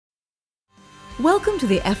Welcome to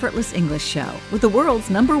the Effortless English Show with the world's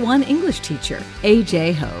 #1 English teacher,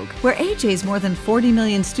 AJ Hoge, where AJ's more than 40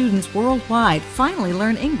 million students worldwide finally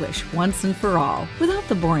learn English once and for all, without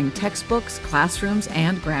the boring textbooks, classrooms,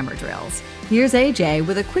 and grammar drills. Here's AJ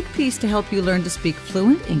with a quick piece to help you learn to speak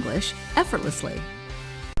fluent English effortlessly.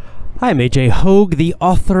 Hi, I'm AJ Hoge, the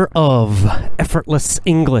author of Effortless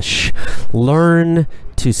English. Learn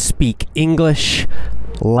to speak English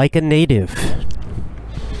like a native.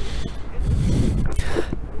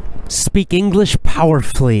 Speak English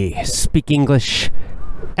powerfully. Speak English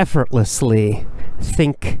effortlessly.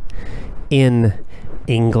 Think in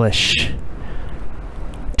English.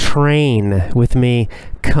 Train with me.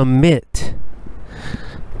 Commit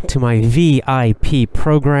to my VIP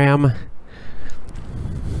program.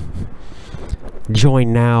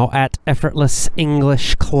 Join now at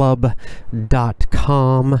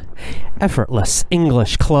effortlessenglishclub.com.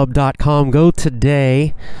 effortlessenglishclub.com. Go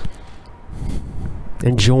today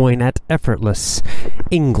and join at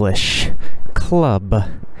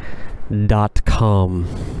effortlessenglishclub.com.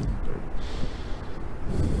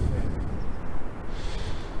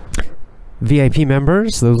 VIP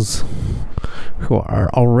members, those who are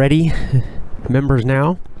already members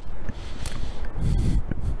now,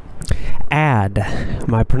 add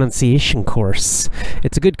my pronunciation course.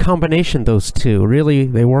 It's a good combination, those two. Really,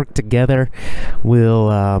 they work together. Will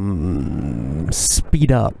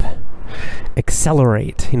speed up,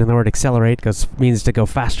 accelerate. You know, the word accelerate means to go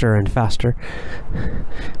faster and faster.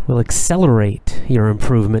 Will accelerate your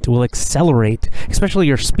improvement. Will accelerate, especially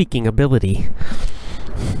your speaking ability.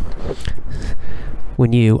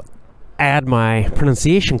 When you add my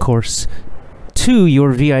pronunciation course to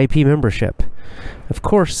your VIP membership. Of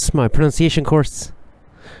course, my pronunciation course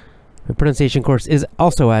is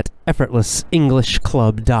also at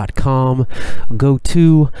effortlessenglishclub.com. Go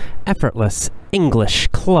to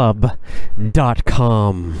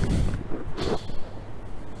effortlessenglishclub.com.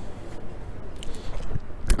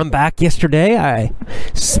 I'm back. Yesterday, I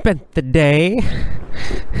spent the day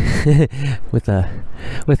with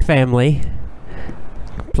family,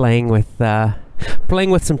 playing with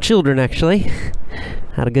some children. Actually,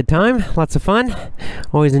 had a good time. Lots of fun.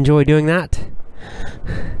 Always enjoy doing that.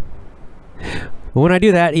 When I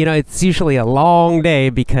do that, you know, it's usually a long day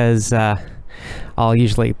because I'll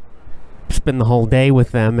usually spend the whole day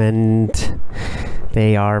with them, and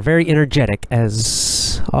they are very energetic,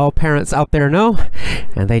 as all parents out there know,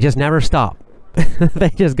 and they just never stop. They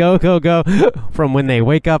just go from when they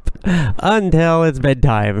wake up until it's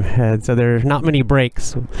bedtime, and so there's not many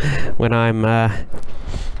breaks when I'm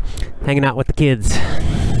hanging out with the kids.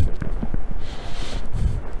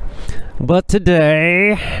 But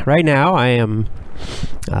today, right now, I'm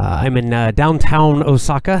in downtown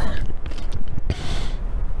Osaka.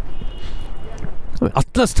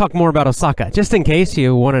 Let's talk more about Osaka, just in case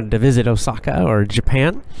you wanted to visit Osaka or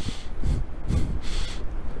Japan.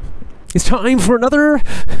 It's time for another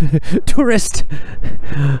tourist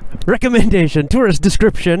recommendation, tourist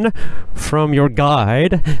description from your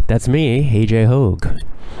guide. That's me, AJ Hoge.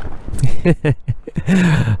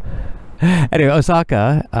 Anyway,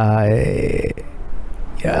 Osaka,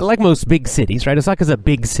 like most big cities, right? Osaka's a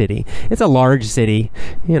big city. It's a large city,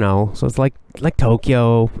 you know, so it's like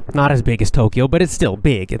Tokyo. Not as big as Tokyo, but it's still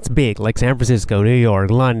big. It's big, like San Francisco, New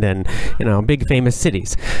York, London, you know, big famous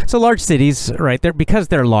cities. So large cities, right, because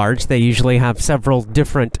they're large, they usually have several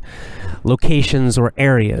different locations or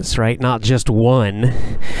areas, right? Not just one,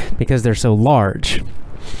 because they're so large.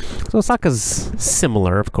 So Osaka's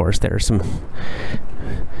similar, of course. There are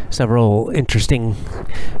several interesting,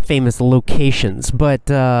 famous locations. But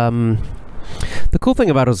the cool thing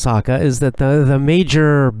about Osaka is that the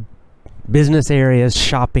major business areas,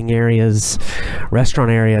 shopping areas,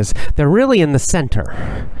 restaurant areas, they're really in the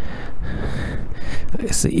center.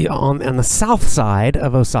 See, on the south side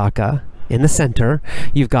of Osaka, in the center,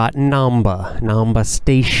 you've got Namba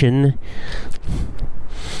Station.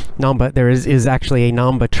 There is actually a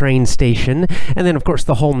Namba train station, and then of course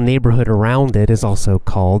the whole neighborhood around it is also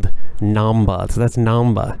called Namba. So that's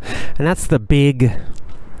Namba, and that's the big, you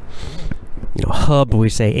know, hub. We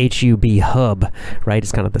say HUB hub, right?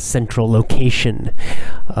 It's kind of the central location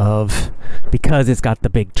because it's got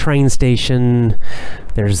the big train station.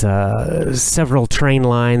 There's several train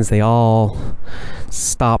lines. They all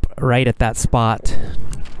stop right at that spot.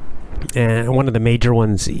 And one of the major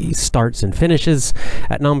ones starts and finishes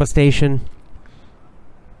at Namba Station.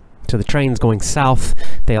 So the trains going south,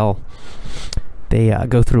 they go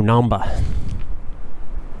through Namba.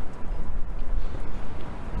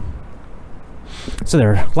 So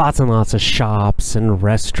there are lots and lots of shops and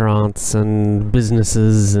restaurants and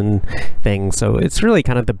businesses and things. So it's really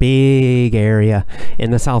kind of the big area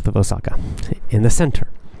in the south of Osaka, in the center.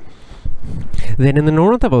 Then in the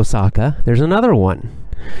north of Osaka, there's another one.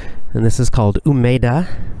 And this is called Umeda.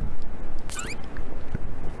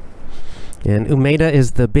 And Umeda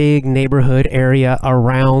is the big neighborhood area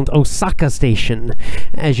around Osaka Station.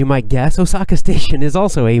 As you might guess, Osaka Station is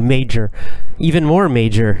also a major, even more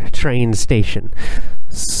major train station.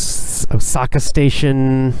 Osaka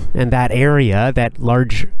Station and that area, that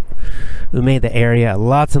large Umeda area,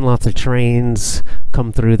 lots and lots of trains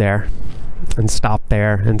come through there and stop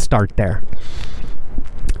there and start there.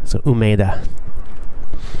 So Umeda.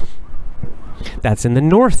 That's in the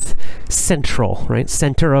north central, right?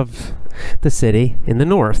 Center of the city in the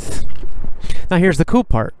north. Now here's the cool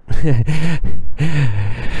part.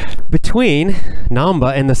 Between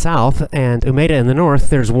Namba in the south and Umeda in the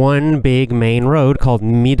north, there's one big main road called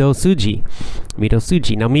Midosuji.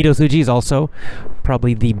 Midosuji. Now Midosuji is also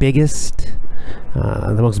probably the biggest,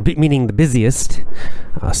 meaning the busiest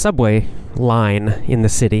subway line in the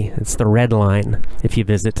city. It's the red line if you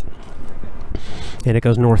visit. And it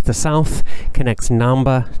goes north to south, connects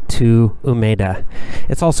Namba to Umeda.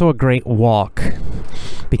 It's also a great walk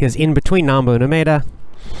because in between Namba and Umeda,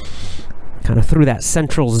 kind of through that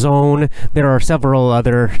central zone, there are several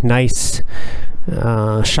other nice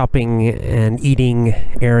shopping and eating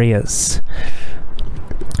areas.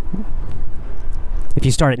 If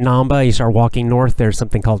you start at Namba, you start walking north, there's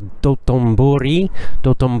something called Dotonbori,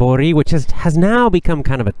 which has now become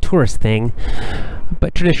kind of a tourist thing.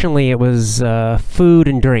 But traditionally it was food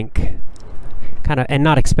and drink, and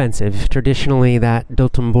not expensive. Traditionally that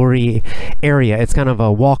Dotonbori area, it's kind of a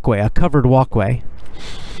walkway, a covered walkway.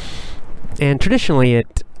 And traditionally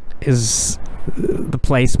it is the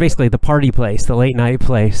place, basically the party place, the late night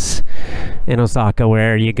place in Osaka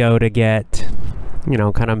where you go to get,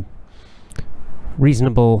 kind of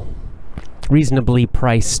reasonably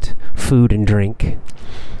priced food and drink.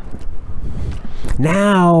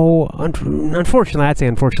 Now, unfortunately, I'd say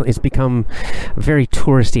unfortunately, it's become very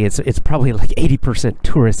touristy. It's probably like 80%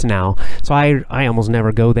 tourist now. So I almost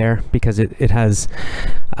never go there because it has,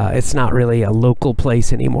 it's not really a local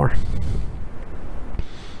place anymore.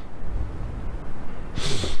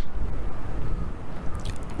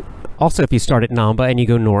 Also, if you start at Namba and you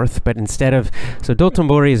go north, but instead of, so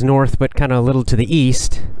Dotonbori is north, but kind of a little to the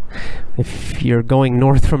east. If you're going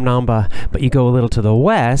north from Namba, but you go a little to the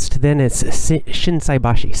west, then it's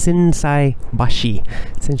Shinsaibashi.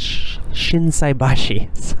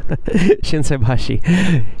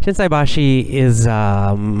 Shinsaibashi is,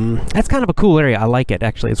 that's kind of a cool area. I like it,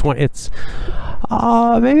 actually. It's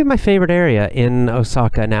maybe my favorite area in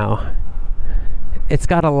Osaka now. It's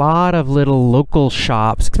got a lot of little local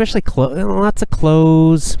shops, especially lots of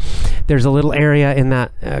clothes. There's a little area in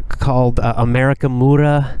that called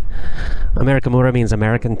Amerikamura. Amerikamura means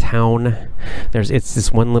American town. It's this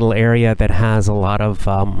one little area that has a lot of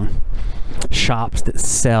shops that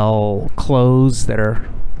sell clothes that are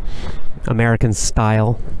American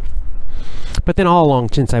style. But then all along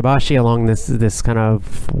Shinsaibashi, along this kind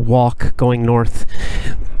of walk going north,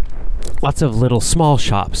 lots of little small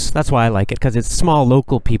shops. That's why I like it, because it's small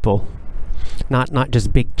local people, not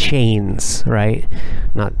just big chains, right?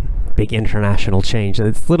 Not big international chains.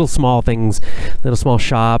 It's little small things, little small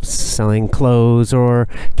shops selling clothes or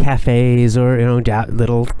cafes or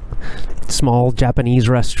little small Japanese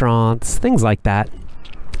restaurants, things like that.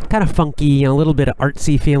 Kind of funky, a little bit of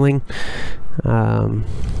artsy feeling.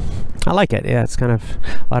 I like it. Yeah, it's kind of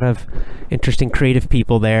a lot of interesting creative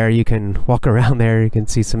people there. You can walk around there. You can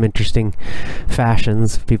see some interesting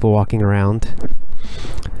fashions of people walking around.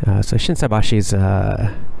 So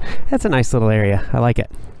Shinsaibashi that's a nice little area. I like it.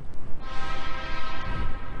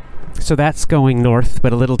 So that's going north,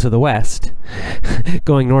 but a little to the west.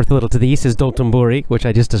 Going north a little to the east is Dotonbori, which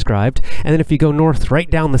I just described. And then if you go north right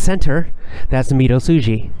down the center, that's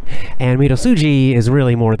Midosuji. And Midosuji is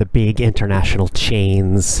really more the big international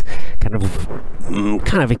chains, kind of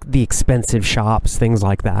the expensive shops, things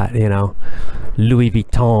like that, Louis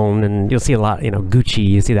Vuitton, and you'll see a lot, Gucci,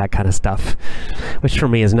 you see that kind of stuff, which for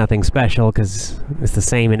me is nothing special because it's the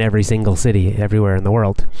same in every single city, everywhere in the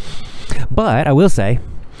world. But I will say,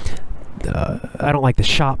 I don't like the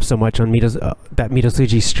shop so much on that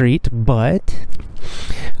Midosuji street, but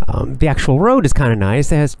the actual road is kind of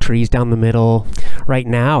nice. It has trees down the middle. Right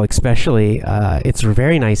now, especially, it's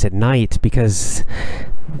very nice at night because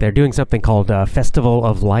they're doing something called Festival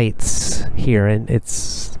of Lights here, and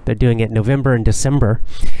they're doing it November and December.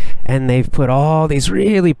 And they've put all these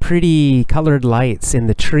really pretty colored lights in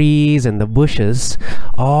the trees and the bushes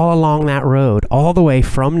all along that road, all the way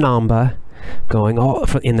from Namba, going all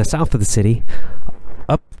in the south of the city,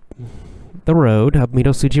 up the road, up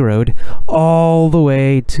Midosuji Road, all the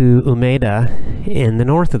way to Umeda in the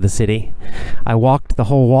north of the city. I walked the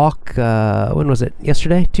whole walk, when was it?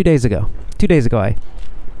 Yesterday? 2 days ago. 2 days ago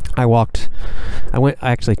I walked, I walked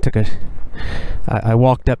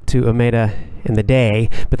up to Umeda in the day,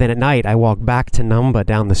 but then at night I walked back to Namba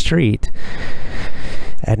down the street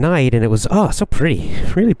at night, and it was so pretty,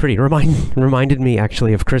 really pretty. Reminded me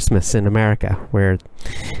actually of Christmas in America, where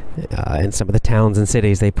in some of the towns and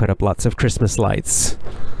cities they put up lots of Christmas lights.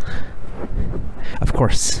 Of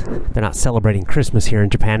course, they're not celebrating Christmas here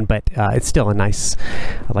in Japan, but it's still a nice,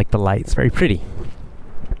 I like the lights, very pretty.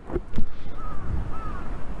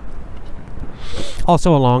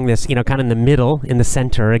 Also along this, kind of in the middle, in the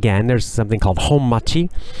center again, there's something called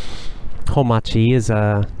Honmachi. Honmachi is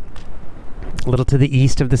a little to the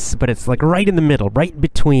east of this, but it's like right in the middle, right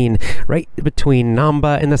between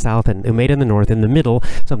Namba in the south and Umeda in the north. In the middle,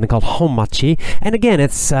 something called Honmachi, and again,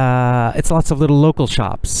 it's lots of little local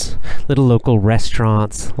shops, little local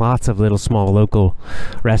restaurants, lots of little small local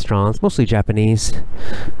restaurants, mostly Japanese.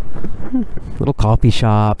 Little coffee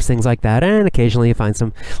shops, things like that, and occasionally you find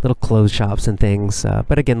some little clothes shops and things,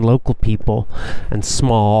 but again, local people and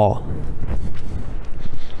small.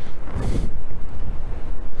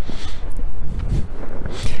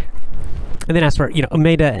 And then as for,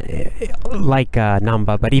 Umeda, like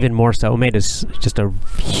Namba, but even more so, Umeda's just a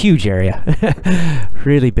huge area.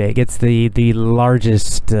 Really big. It's the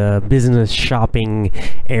largest business shopping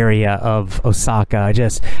area of Osaka.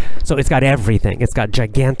 So it's got everything. It's got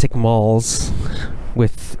gigantic malls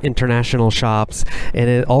with international shops, and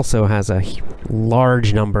it also has a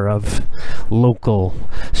large number of local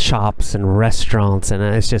shops and restaurants, and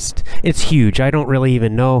it's huge. I don't really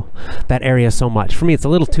even know that area so much. For me, it's a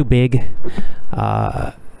little too big.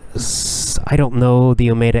 I don't know the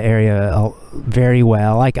Umeda area very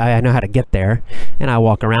well. I know how to get there, and I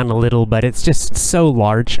walk around a little, but it's just so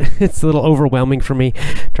large. It's a little overwhelming for me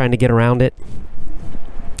trying to get around it.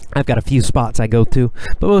 I've got a few spots I go to,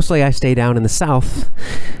 but mostly I stay down in the south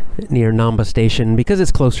near Namba Station because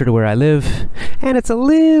it's closer to where I live, and it's a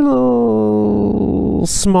little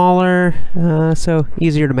smaller, so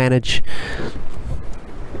easier to manage.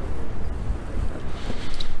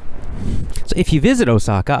 So if you visit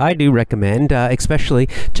Osaka, I do recommend, especially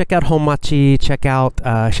check out Honmachi, check out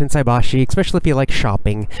Shinsaibashi, especially if you like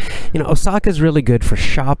shopping. Osaka is really good for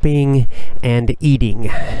shopping and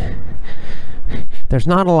eating. There's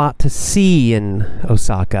not a lot to see in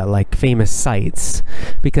Osaka, like famous sites,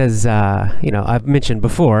 because, I've mentioned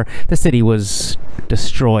before, the city was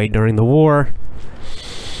destroyed during the war.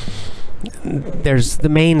 There's the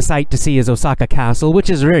main site to see is Osaka Castle, which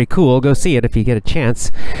is very cool. Go see it if you get a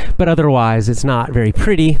chance. But otherwise, it's not very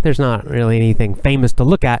pretty. There's not really anything famous to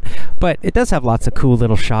look at, but it does have lots of cool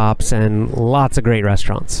little shops and lots of great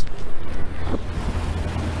restaurants.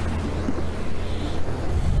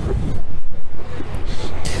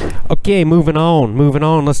 Okay, moving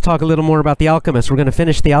on. Let's talk a little more about The Alchemist. We're going to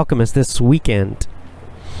finish The Alchemist this weekend.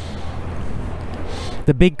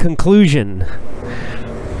 The big conclusion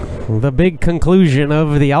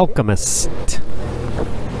of The Alchemist.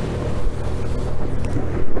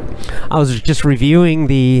 I was just reviewing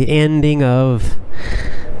the ending of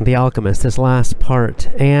The Alchemist, this last part,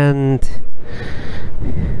 and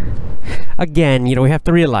again, we have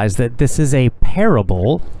to realize that this is a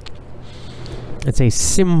parable. It's a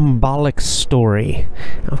symbolic story.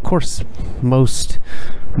 Of course, most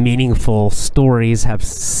meaningful stories have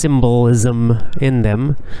symbolism in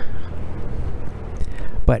them.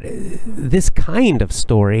 But this kind of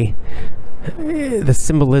story, the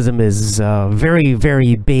symbolism is very,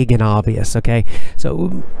 very big and obvious, okay?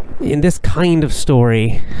 So in this kind of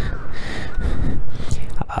story,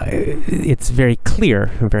 it's very clear,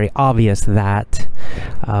 very obvious that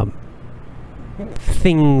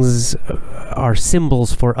things are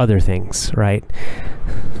symbols for other things, right?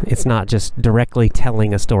 It's not just directly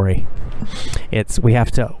telling a story. We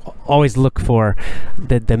have to always look for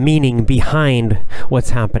the meaning behind what's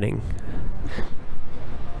happening.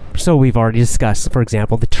 So we've already discussed, for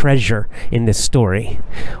example, the treasure in this story.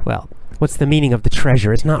 Well, what's the meaning of the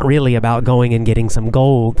treasure? It's not really about going and getting some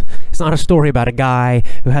gold. It's not a story about a guy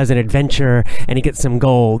who has an adventure and he gets some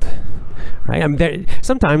gold. right?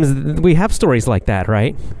 Sometimes we have stories like that,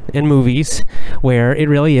 right? In movies, where it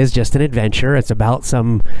really is just an adventure. It's about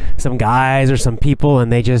some guys or some people,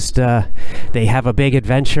 and they just they have a big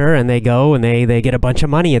adventure, and they go and they get a bunch of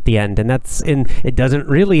money at the end, and it doesn't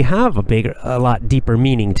really have a lot deeper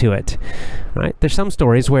meaning to it, right? There's some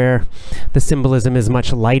stories where the symbolism is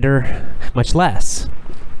much lighter, much less.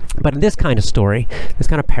 But in this kind of story, this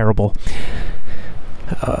kind of parable,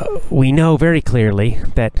 we know very clearly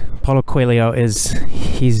that Paulo Coelho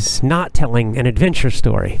he's not telling an adventure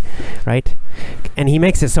story, right? And he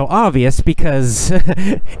makes it so obvious because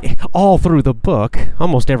all through the book,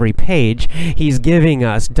 almost every page, he's giving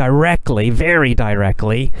us directly, very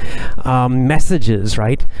directly, messages,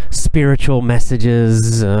 right? Spiritual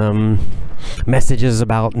messages, messages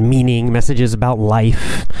about meaning, messages about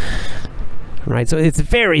life, right? So it's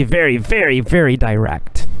very, very, very, very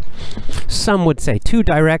direct. Some would say too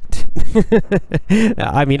direct.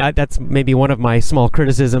 I mean, that's maybe one of my small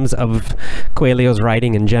criticisms of Coelho's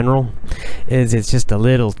writing in general, is it's just a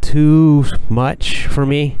little too much for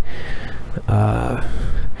me.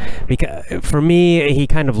 Because for me, he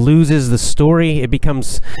kind of loses the story. It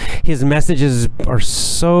becomes, his messages are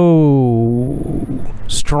so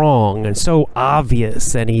strong and so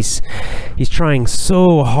obvious, and he's trying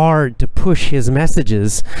so hard to push his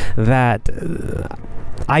messages that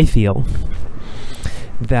I feel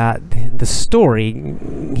that the story,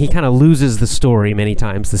 he kind of loses the story many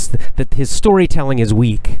times. That his storytelling is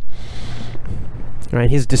weak. Right,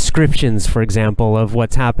 his descriptions, for example, of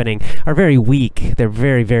what's happening are very weak. They're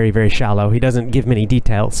very, very, very shallow. He doesn't give many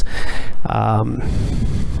details.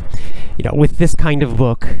 With this kind of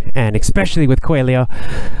book, and especially with Coelho,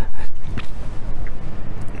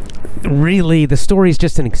 really, the story is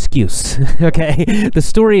just an excuse. Okay, the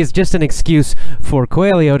story is just an excuse for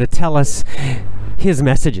Coelho to tell us his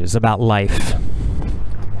messages about life.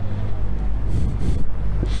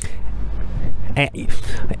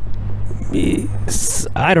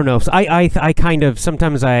 I don't know. I kind of,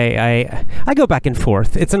 sometimes I go back and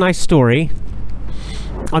forth. It's a nice story.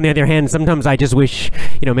 On the other hand, sometimes I just wish,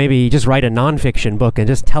 maybe just write a nonfiction book and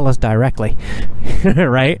just tell us directly,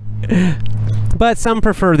 right? But some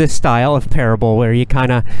prefer this style of parable where you're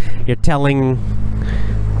telling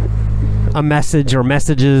a message or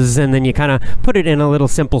messages, and then you kind of put it in a little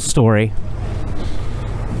simple story.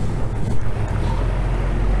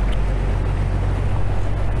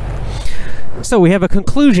 So we have a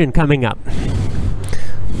conclusion coming up.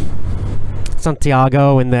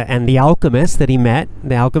 Santiago and the alchemist that he met,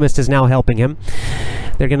 the alchemist is now helping him.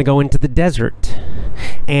 They're going to go into the desert,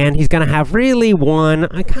 and he's going to have really one,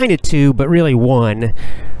 kind of two, but really one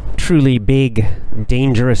truly big,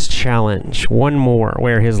 dangerous challenge. One more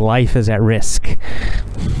where his life is at risk.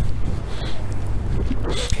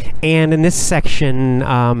 And in this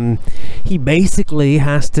section, he basically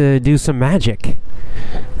has to do some magic,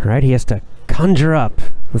 right? He has to conjure up.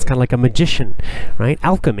 It's kind of like a magician, right?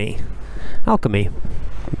 Alchemy,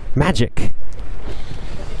 magic.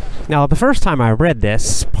 Now, the first time I read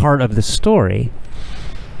this part of the story,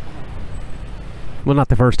 well, not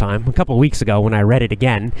the first time, a couple of weeks ago when I read it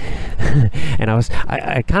again, and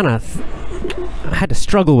I kind of had to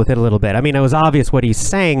struggle with it a little bit. I mean, it was obvious what he's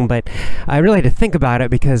saying, but I really had to think about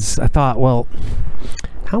it because I thought, well,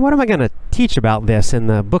 what am I going to teach about this in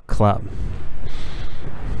the book club?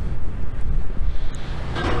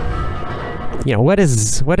 What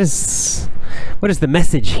is the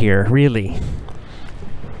message here, really,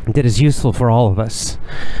 that is useful for all of us?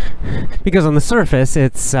 Because on the surface,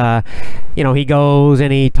 it's, he goes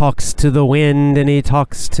and he talks to the wind, and he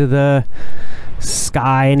talks to the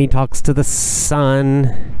sky, and he talks to the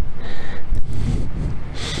sun.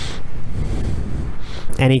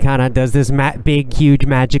 And he kind of does this big, huge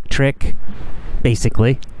magic trick,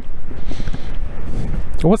 basically.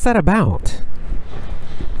 What's that about?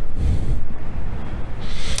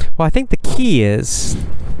 Well, I think the key is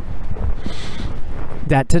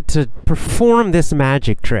that to perform this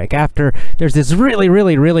magic trick, after there's this really,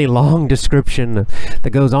 really, really long description that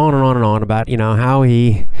goes on and on and on about, how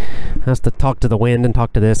he has to talk to the wind and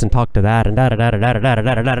talk to this and talk to that and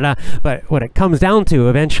da-da-da-da-da-da-da-da-da-da-da. But what it comes down to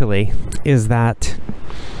eventually is that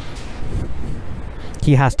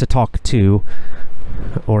he has to talk to,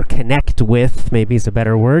 or connect with, maybe is a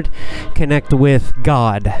better word, connect with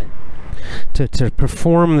God. To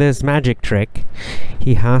perform this magic trick,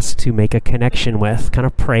 he has to make a connection with, kind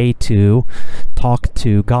of pray to, talk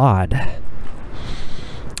to God.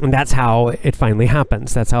 And that's how it finally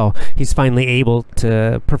happens. That's how he's finally able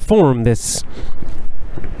to perform this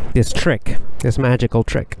trick, this magical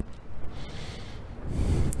trick.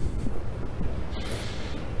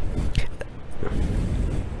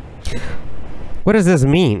 What does this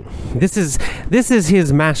mean? This is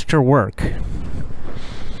his master work.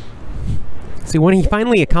 See, when he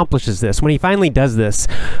finally accomplishes this, when he finally does this,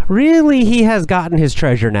 really he has gotten his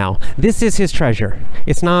treasure now. This is his treasure.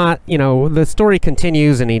 It's not, the story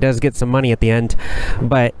continues and he does get some money at the end,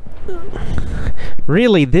 but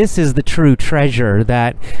really this is the true treasure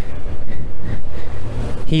that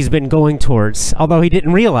he's been going towards, although he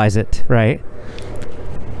didn't realize it, right?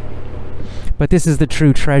 But this is the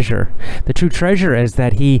true treasure. The true treasure is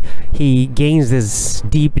that he gains this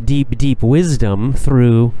deep, deep, deep wisdom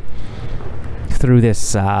through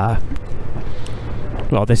this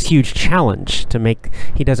this huge challenge to make.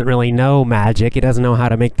 He doesn't really know magic. He doesn't know how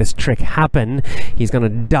to make this trick happen. He's gonna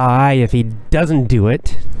die if he doesn't do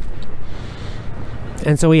it.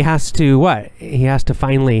 And so he has to what? He has to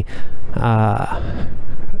finally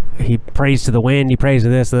he prays to the wind, he prays to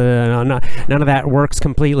this, none of that works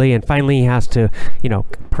completely, and finally he has to,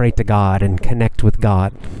 pray to God and connect with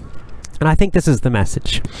God. And I think this is the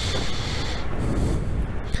message.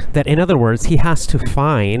 That, in other words, he has to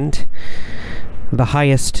find the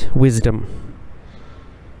highest wisdom,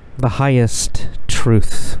 the highest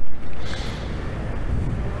truth.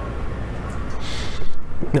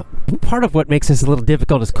 Now, part of what makes this a little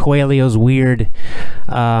difficult is Coelho's weird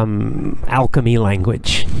alchemy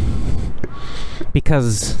language.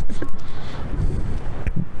 Because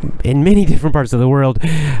in many different parts of the world,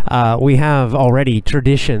 we have already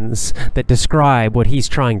traditions that describe what he's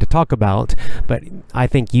trying to talk about, but I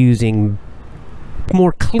think using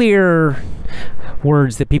more clear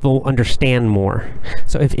words that people understand more.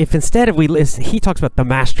 So if instead of we listen, he talks about the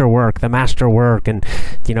master work, and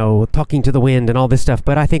talking to the wind and all this stuff,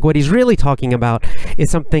 but I think what he's really talking about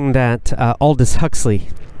is something that Aldous Huxley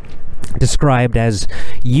described as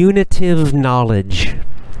unitive knowledge.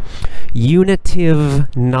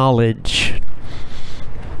 Unitive knowledge.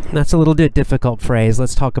 That's a little bit difficult phrase.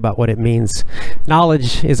 Let's talk about what it means.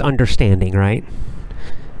 Knowledge is understanding, right?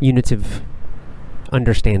 Unitive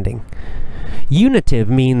understanding. Unitive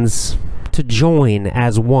means to join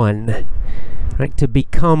as one, right? To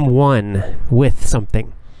become one with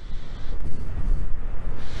something.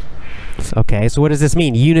 Okay, so what does this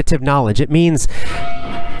mean? Unitive knowledge. It means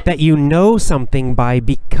that you know something by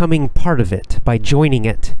becoming part of it, by joining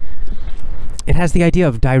it. It has the idea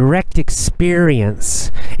of direct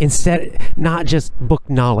experience instead, not just book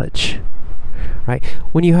knowledge, right?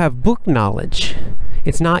 When you have book knowledge,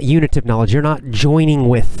 it's not unitive knowledge. You're not joining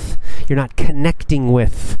with, you're not connecting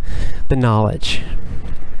with the knowledge.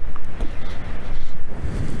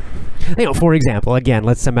 For example, again,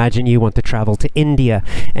 let's imagine you want to travel to India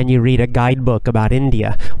and you read a guidebook about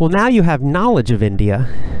India. Well, now you have knowledge of India,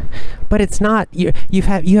 but it's not, you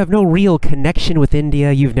have no real connection with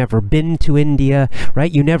India. You've never been to India,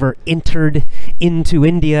 right? You never entered into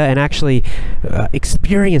India and actually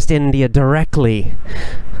experienced India directly.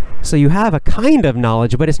 So you have a kind of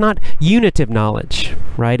knowledge, but it's not unitive knowledge,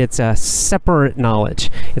 right? It's a separate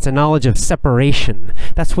knowledge. It's a knowledge of separation.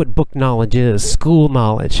 That's what book knowledge is, school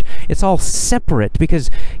knowledge. It's all separate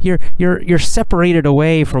because you're separated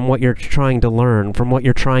away from what you're trying to learn, from what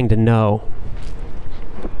you're trying to know.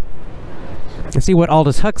 And see what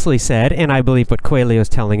Aldous Huxley said, and I believe what Coelho is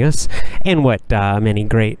telling us, and what many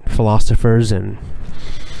great philosophers and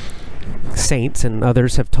saints and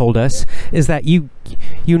others have told us, is that you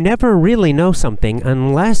never really know something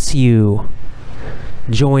unless you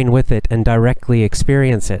join with it and directly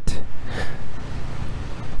experience it.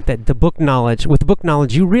 That with book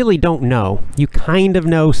knowledge, you really don't know. You kind of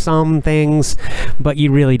know some things, but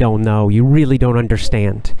you really don't know. You really don't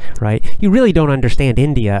understand, right? You really don't understand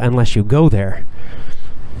India unless you go there.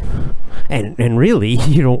 And really,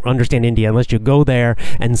 you don't understand India unless you go there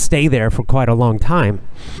and stay there for quite a long time.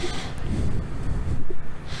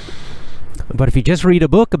 But if you just read a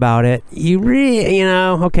book about it, you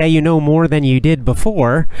know more than you did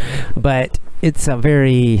before, but it's a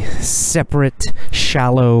very separate,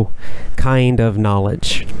 shallow kind of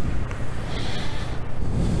knowledge.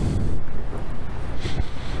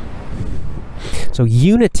 So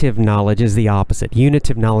unitive knowledge is the opposite.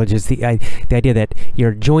 Unitive knowledge is the idea that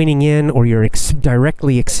you're joining in or you're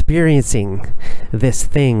directly experiencing this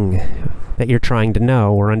thing that you're trying to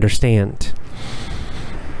know or understand.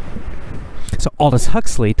 So Aldous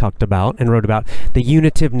Huxley talked about and wrote about the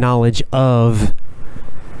unitive knowledge of,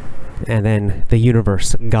 and then the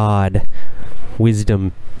universe, God,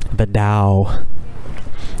 wisdom, the Tao,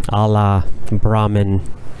 Allah, Brahman,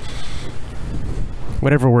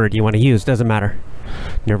 whatever word you want to use, doesn't matter.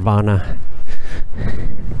 Nirvana.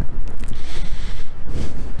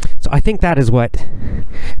 So I think that is what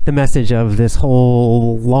the message of this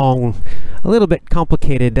whole long a little bit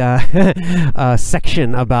complicated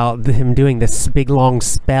section about him doing this big long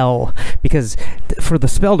spell, because for the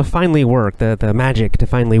spell to finally work, the magic to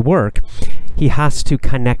finally work, he has to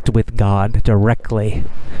connect with God directly,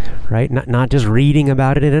 right? Not just reading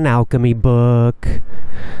about it in an alchemy book.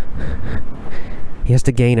 He has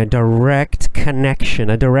to gain a direct connection,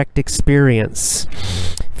 a direct experience.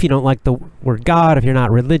 If you don't like the word God, if you're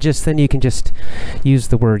not religious, then you can just use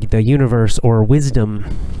the word the universe or wisdom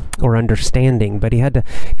or understanding. But he had to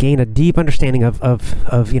gain a deep understanding of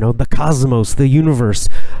the cosmos, the universe,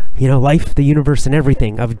 life, the universe, and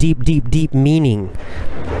everything, of deep, deep, deep meaning,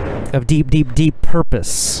 of deep, deep, deep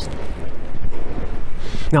purpose.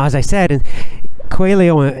 Now, as I said,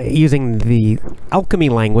 Coelho, using the alchemy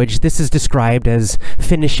language, this is described as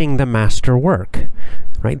finishing the master work,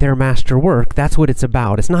 right? Their master work, that's what it's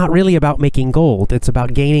about. It's not really about making gold. It's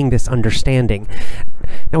about gaining this understanding.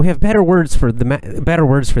 Now, we have better words for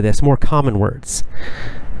this, more common words.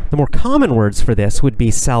 The more common words for this would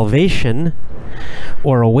be salvation,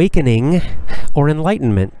 or awakening, or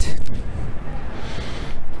enlightenment.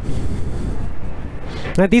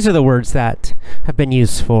 Now, these are the words that have been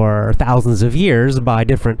used for thousands of years by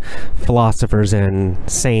different philosophers and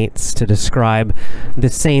saints to describe the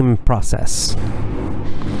same process.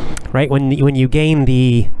 Right? When you gain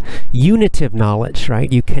the unitive knowledge,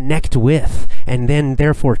 right, you connect with and then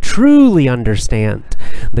therefore truly understand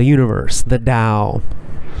the universe, the Tao,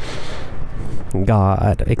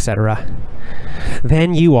 God, etc.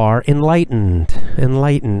 Then you are enlightened.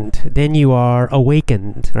 Then you are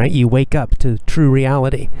awakened, right? You wake up to true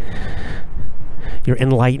reality. You're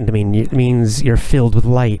enlightened. It means you're filled with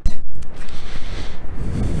light.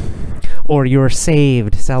 Or you're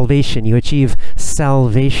saved, salvation. You achieve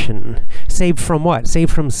salvation. Saved from what?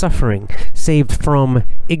 Saved from suffering. Saved from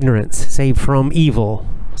ignorance. Saved from evil.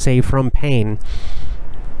 Saved from pain.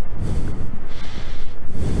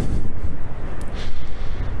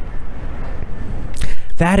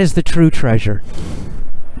 That is the true treasure.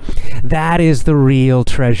 That is the real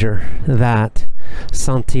treasure that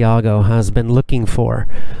Santiago has been looking for.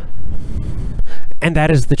 And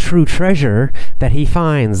that is the true treasure that he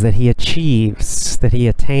finds, that he achieves, that he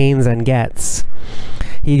attains and gets.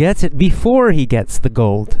 He gets it before he gets the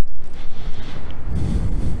gold.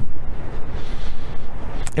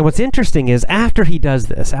 And what's interesting is after he does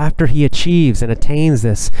this, after he achieves and attains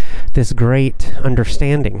this great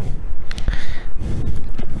understanding,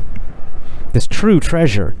 this true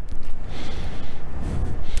treasure,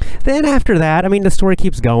 then after that, the story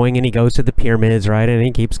keeps going, and he goes to the pyramids, right? And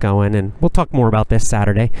he keeps going, and we'll talk more about this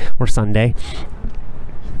Saturday or Sunday.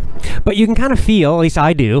 But you can kind of feel, at least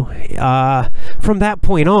I do, from that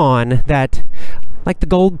point on, that like the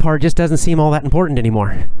gold part just doesn't seem all that important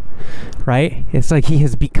anymore, right? It's like he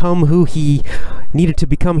has become who he needed to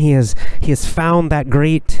become. He has found that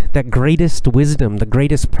greatest wisdom, the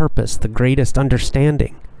greatest purpose, the greatest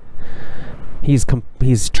understanding. He's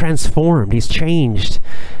transformed. He's changed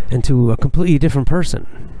into a completely different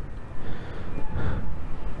person.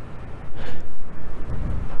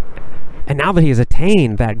 And now that he has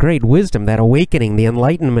attained that great wisdom, that awakening, the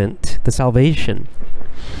enlightenment, the salvation,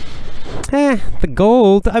 the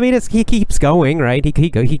gold, he keeps going, right?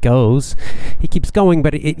 He goes. He keeps going,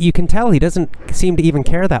 but you can tell he doesn't seem to even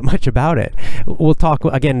care that much about it. We'll talk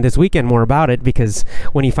again this weekend more about it, because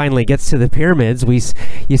when he finally gets to the pyramids,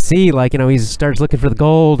 you see, he starts looking for the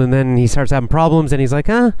gold, and then he starts having problems, and he's like,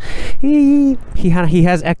 he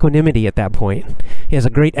has equanimity at that point. He has a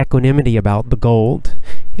great equanimity about the gold.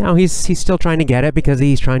 He's still trying to get it because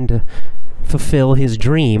he's trying to fulfill his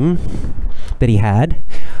dream that he had.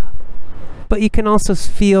 But you can also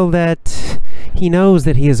feel that he knows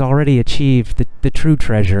that he has already achieved the true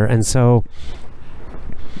treasure, and so,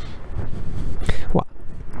 well,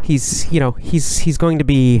 he's going to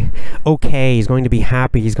be okay. He's going to be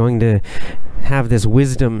happy. He's going to have this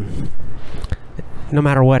wisdom, no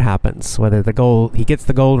matter what happens, whether he gets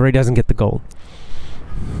the gold or he doesn't get the gold,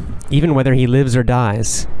 even whether he lives or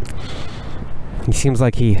dies. He seems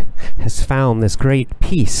like he has found this great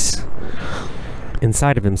peace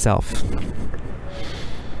inside of himself.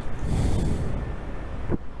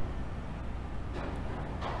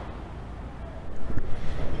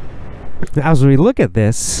 As we look at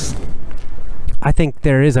this, I think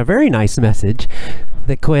there is a very nice message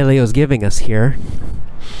that Coelho is giving us here.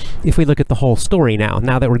 If we look at the whole story now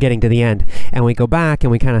that we're getting to the end, and we go back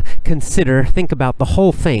and we kind of think about the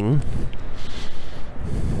whole thing,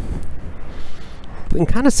 we can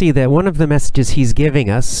kind of see that one of the messages he's giving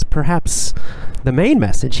us, perhaps the main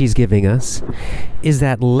message he's giving us, is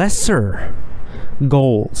that lesser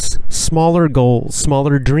goals, smaller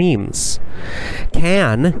dreams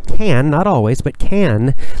can, not always, but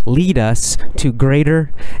can lead us to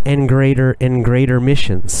greater and greater and greater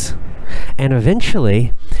missions, and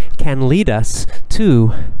eventually can lead us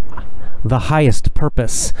to the highest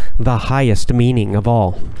purpose, the highest meaning of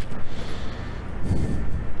all.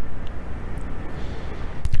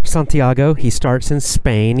 Santiago, he starts in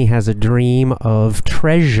Spain. He has a dream of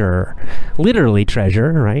treasure, literally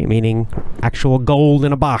treasure, right? Meaning actual gold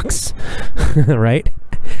in a box, right?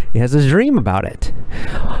 He has this dream about it.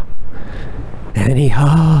 And he,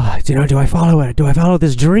 do I follow it? Do I follow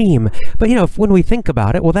this dream? But, when we think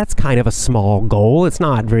about it, well, that's kind of a small goal. It's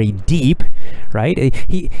not very deep, right?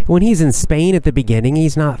 When he's in Spain at the beginning,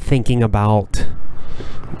 he's not thinking about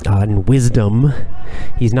wisdom.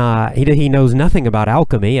 He's not, he knows nothing about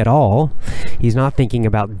alchemy at all. He's not thinking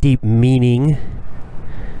about deep meaning,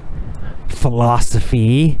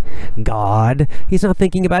 philosophy, God. He's not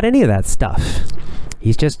thinking about any of that stuff.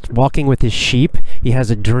 He's just walking with his sheep. He has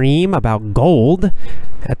a dream about gold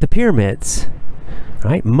at the pyramids,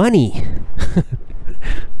 right? Money.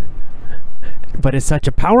 But it's such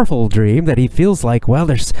a powerful dream that he feels like, well,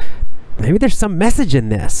 maybe there's some message in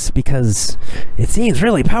this because it seems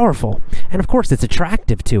really powerful. And of course, it's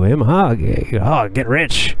attractive to him. Get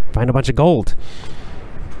rich, find a bunch of gold.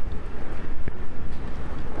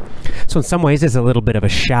 So in some ways, it's a little bit of a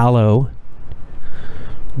shallow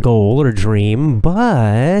goal or dream,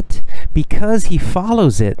 but because he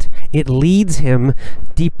follows it, it leads him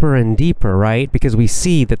deeper and deeper, right? Because we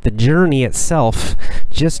see that the journey itself,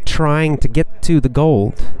 just trying to get to the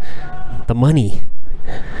gold, the money,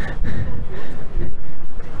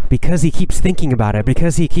 because he keeps thinking about it,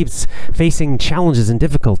 because he keeps facing challenges and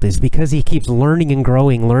difficulties, because he keeps learning and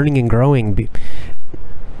growing,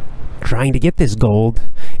 trying to get this gold,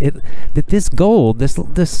 this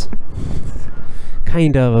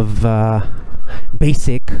kind of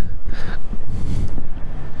basic,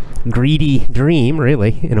 greedy dream,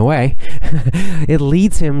 really, in a way, it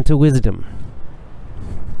leads him to wisdom.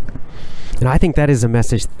 And I think that is a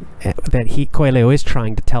message that Coelho is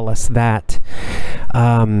trying to tell us, that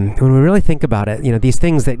when we really think about it, these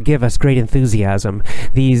things that give us great enthusiasm,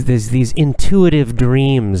 these intuitive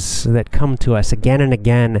dreams that come to us again and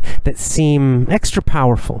again, that seem extra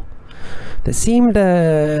powerful, that seem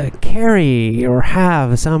to carry or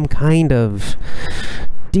have some kind of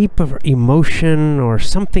deep emotion or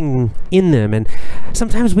something in them, and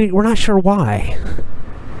sometimes we're not sure why.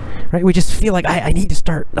 Right? We just feel like, I need to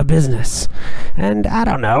start a business. And I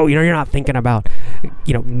don't know, you're not thinking about,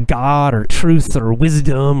 God or truth or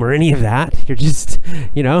wisdom or any of that. You're just,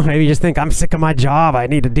 maybe you just think, I'm sick of my job, I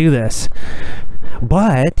need to do this.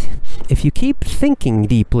 But if you keep thinking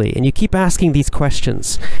deeply and you keep asking these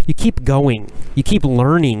questions, you keep going, you keep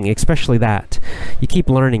learning, especially that. You keep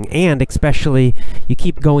learning, and especially you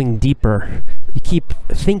keep going deeper. You keep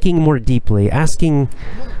thinking more deeply, asking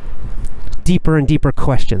deeper and deeper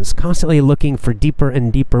questions, constantly looking for deeper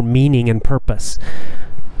and deeper meaning and purpose.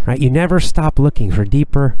 Right? You never stop looking for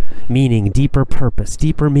deeper meaning, deeper purpose,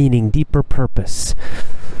 deeper meaning, deeper purpose.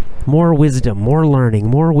 More wisdom, more learning,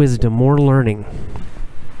 more wisdom, more learning.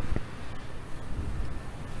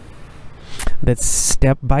 That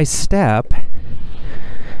step by step,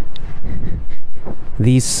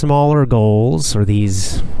 these smaller goals, or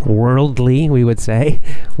these worldly, we would say,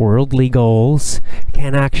 worldly goals,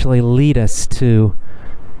 can actually lead us to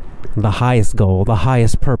the highest goal, the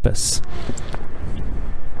highest purpose.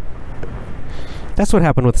 That's what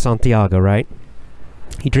happened with Santiago, right?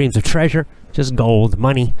 He dreams of treasure, just gold,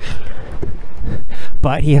 money.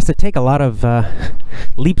 But he has to take a lot of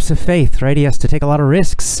leaps of faith, right? He has to take a lot of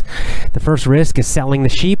risks. The first risk is selling the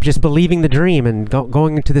sheep, just believing the dream, and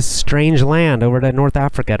going into this strange land over to North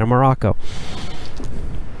Africa, to Morocco.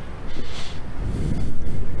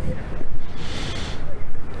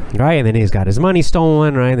 Right, and then he's got his money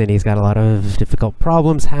stolen, right? Then he's got a lot of difficult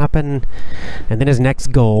problems happen. And then his next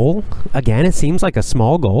goal, again, it seems like a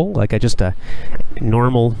small goal, like just a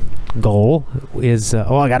normal goal, is,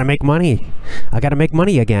 I gotta make money. I gotta make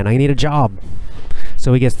money again. I need a job.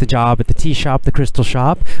 So he gets the job at the tea shop, the crystal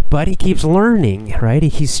shop, but he keeps learning, right?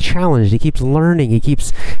 He's challenged, he keeps learning, he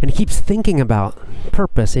keeps thinking about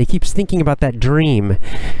purpose, he keeps thinking about that dream,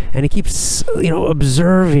 and he keeps,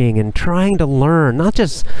 observing and trying to learn, not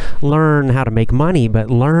just learn how to make money, but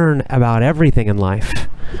learn about everything in life,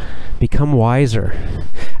 become wiser.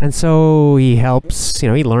 And so he helps,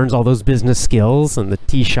 he learns all those business skills and the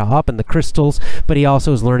tea shop and the crystals, but he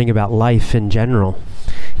also is learning about life in general.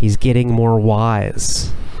 He's getting more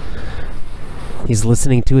wise. He's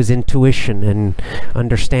listening to his intuition and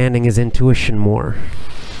understanding his intuition more.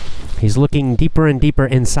 He's looking deeper and deeper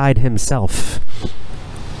inside himself.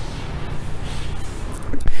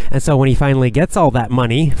 And so when he finally gets all that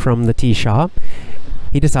money from the tea shop,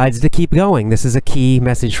 he decides to keep going. This is a key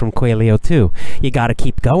message from Coelho too. You got to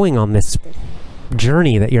keep going on this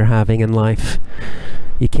journey that you're having in life.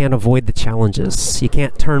 You can't avoid the challenges. You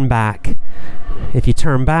can't turn back. If you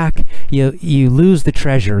turn back, you lose the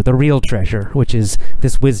treasure, the real treasure, which is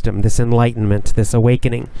this wisdom, this enlightenment, this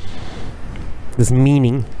awakening, this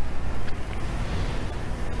meaning.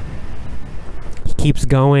 He keeps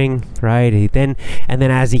going, right? And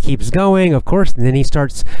then as he keeps going, of course, then he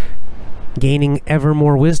starts gaining ever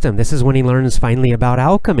more wisdom. This is when he learns finally about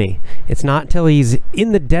alchemy. It's not till he's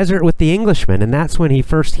in the desert with the Englishman, and that's when he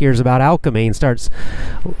first hears about alchemy and starts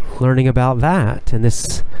learning about that. And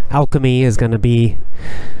this alchemy is going to be,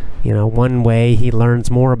 one way he learns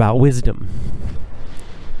more about wisdom.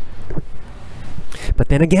 But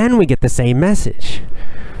then again, we get the same message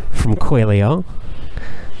from Coelho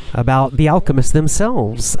about the alchemists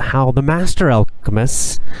themselves, how the master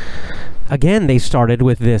alchemists, again, they started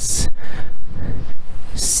with this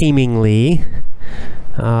seemingly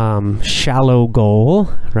shallow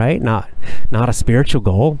goal, right? Not a spiritual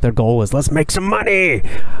goal. Their goal was, let's make some money.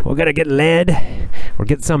 We're going to get lead or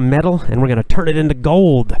get some metal and we're going to turn it into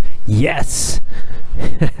gold. Yes.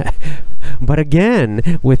 But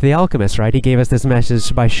again, with the alchemists, right? He gave us this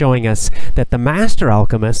message by showing us that the master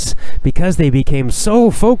alchemists, because they became so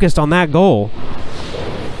focused on that goal,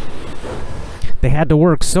 they had to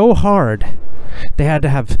work so hard. They had to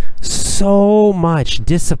have so much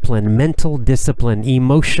discipline, mental discipline,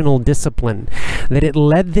 emotional discipline, that it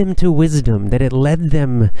led them to wisdom, that it led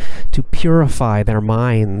them to purify their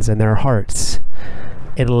minds and their hearts.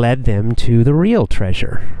 It led them to the real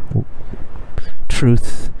treasure.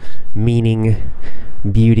 Truth, meaning,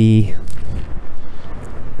 beauty,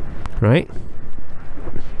 right?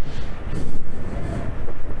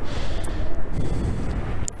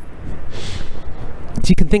 So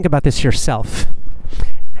you can think about this yourself.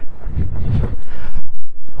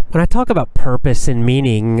 When I talk about purpose and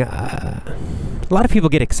meaning, a lot of people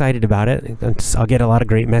get excited about it. I'll get a lot of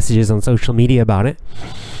great messages on social media about it.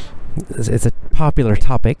 It's a popular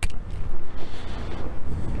topic.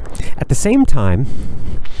 At the same time,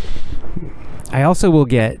 I also will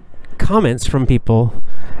get comments from people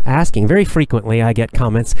asking, very frequently I get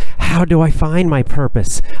comments, how do I find my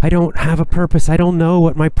purpose? I don't have a purpose. I don't know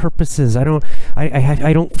what my purpose is. I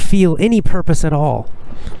don't feel any purpose at all.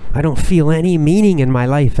 I don't feel any meaning in my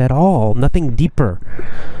life at all. Nothing deeper.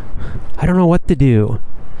 I don't know what to do.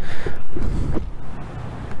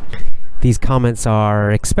 These comments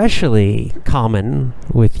are especially common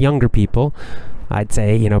with younger people. I'd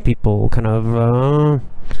say, people kind of,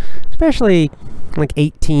 especially like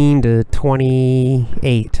 18 to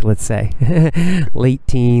 28, let's say. Late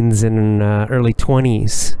teens and early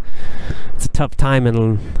 20s. It's a tough time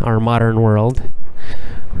in our modern world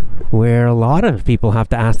where a lot of people have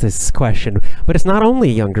to ask this question. But it's not only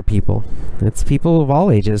younger people. It's people of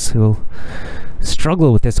all ages who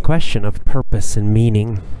struggle with this question of purpose and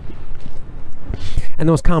meaning. And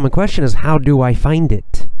the most common question is, how do I find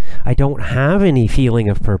it? I don't have any feeling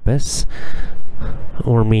of purpose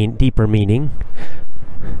or deeper meaning.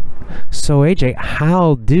 So AJ,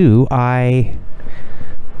 how do I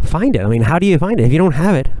find it? I mean, how do you find it? If you don't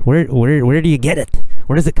have it, where do you get it?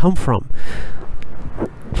 Where does it come from?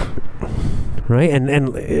 Right? And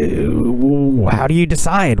how do you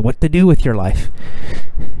decide what to do with your life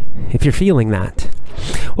if you're feeling that?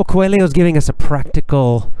 Well, Coelho is giving us a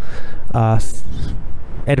practical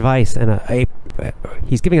advice and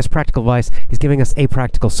he's giving us practical advice. He's giving us a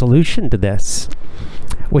practical solution to this,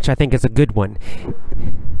 which I think is a good one.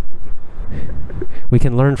 We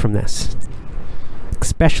can learn from this,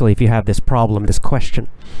 especially if you have this problem, this question.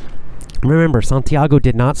 Remember, Santiago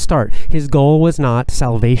did not start. His goal was not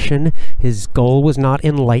salvation. His goal was not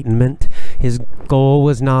enlightenment. His goal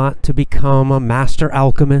was not to become a master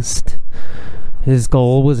alchemist. His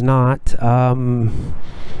goal was not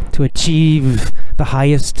to achieve the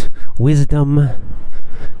highest wisdom.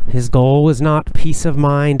 His goal was not peace of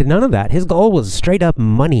mind. None of that. His goal was straight up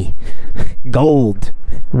money. Gold,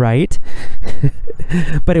 right?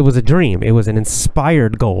 But it was a dream. It was an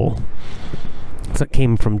inspired goal. So it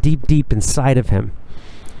came from deep, deep inside of him.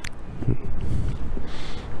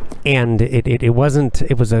 And it was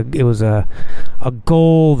a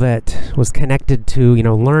goal that was connected to,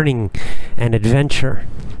 learning and adventure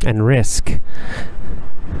and risk.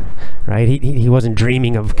 Right? He wasn't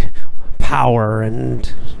dreaming of power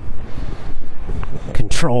and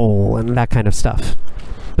control and that kind of stuff.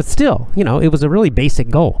 But still, it was a really basic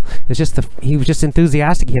goal. It's just he was just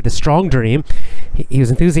enthusiastic. He had this strong dream. he was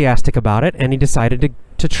enthusiastic about it, and he decided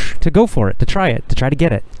to go for it, to try to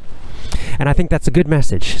get it. And I think that's a good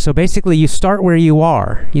message. So basically, you start where you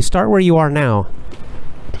are. You start where you are now.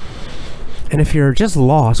 And if you're just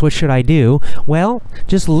lost, what should I do? Well,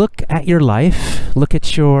 just look at your life, look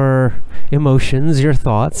at your emotions, your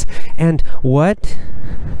thoughts, and what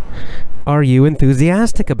are you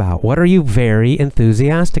enthusiastic about? What are you very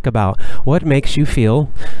enthusiastic about? What makes you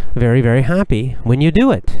feel very, very happy when you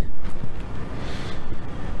do it?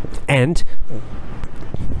 And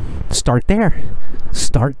start there.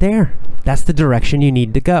 Start there. That's the direction you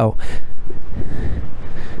need to go.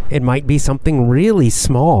 It might be something really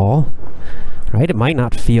small, right? It might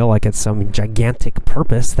not feel like it's some gigantic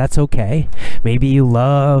purpose. That's okay. Maybe you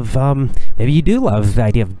love, maybe you do love the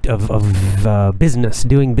idea of business,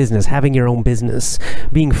 doing business, having your own business,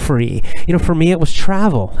 being free. You know, for me, it was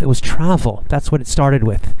travel. It was travel. That's what it started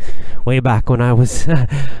with way back when I was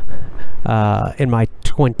in my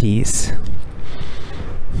 20s.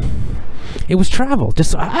 It was travel.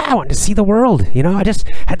 Just, I wanted to see the world. You know, I just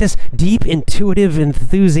had this deep, intuitive,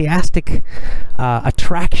 enthusiastic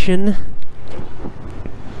attraction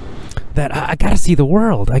that I gotta see the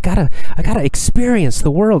world. I gotta experience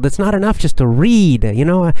the world. It's not enough just to read. You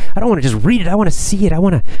know, I don't want to just read it. I want to see it. I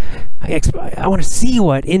want to see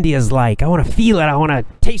what India's like. I want to feel it. I want to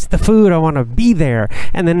taste the food. I want to be there.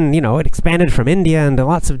 And then, you know, it expanded from India into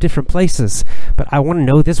lots of different places. But I want to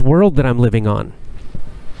know this world that I'm living on.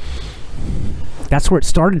 That's where it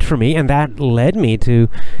started for me, and that led me to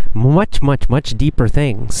much, much, much deeper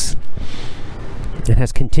things. It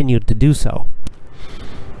has continued to do so.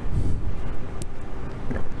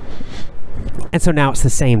 And so now it's the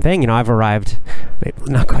same thing. You know, I've arrived,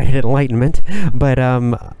 not quite at enlightenment, but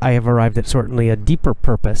I have arrived at certainly a deeper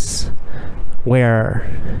purpose,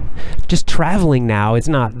 where just traveling now is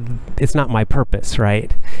not my purpose,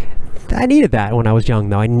 right? I needed that when I was young,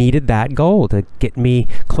 though. I needed that goal to get me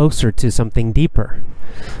closer to something deeper.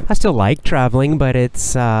 I still like traveling, but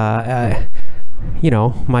it's, you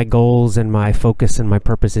know, my goals and my focus and my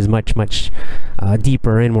purpose is much, much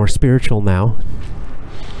deeper and more spiritual now.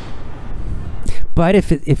 But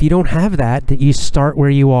if you don't have that, you start where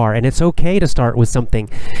you are. And it's okay to start with something,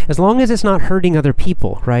 as long as it's not hurting other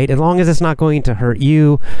people, right? As long as it's not going to hurt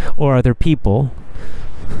you or other people.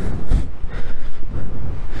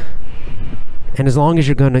 And as long as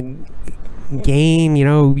you're going to gain, you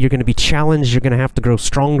know, you're going to be challenged, you're going to have to grow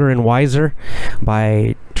stronger and wiser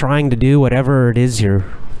by trying to do whatever it is you're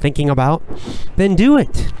thinking about, then do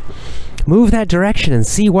it. Move that direction and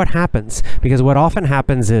see what happens. Because what often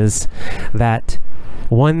happens is that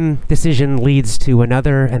one decision leads to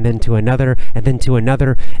another, and then to another, and then to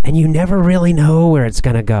another, and you never really know where it's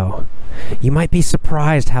going to go. You might be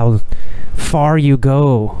surprised how far you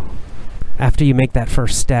go after you make that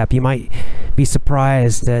first step. You might be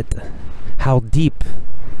surprised at how deep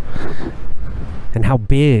and how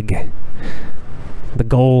big the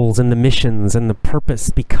goals and the missions and the purpose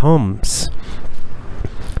becomes.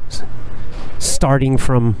 Starting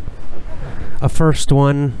from a first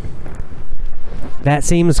one that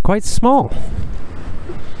seems quite small.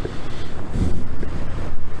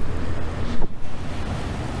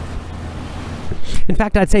 In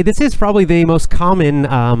fact, I'd say this is probably the most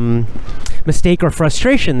common mistake or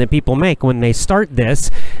frustration that people make when they start this,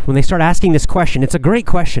 when they start asking this question. It's a great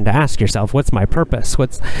question to ask yourself. What's my purpose?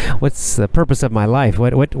 What's the purpose of my life?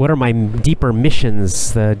 What are my deeper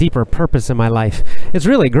missions, the deeper purpose of my life? It's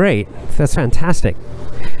really great. That's fantastic.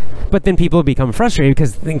 But then people become frustrated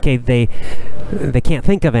because they can't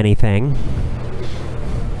think of anything.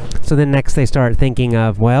 So then next they start thinking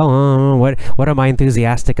of, well, what am I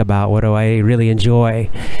enthusiastic about? What do I really enjoy?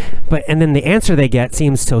 And then the answer they get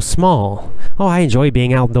seems so small. Oh, I enjoy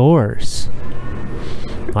being outdoors.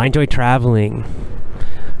 I enjoy traveling.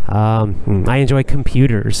 I enjoy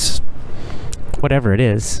computers. Whatever it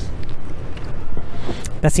is.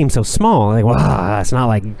 That seems so small. Like, well, it's not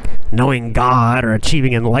like knowing God or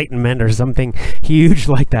achieving enlightenment or something huge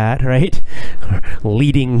like that, right? Or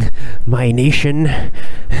leading my nation,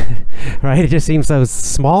 right? It just seems so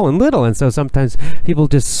small and little, and so sometimes people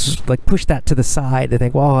just like push that to the side. They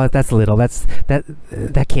think, well, that's little.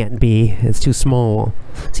 That can't be. It's too small.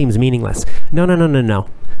 Seems meaningless. No.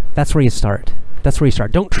 That's where you start. That's where you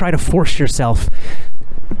start. Don't try to force yourself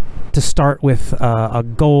to start with a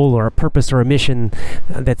goal or a purpose or a mission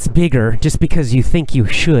that's bigger just because you think you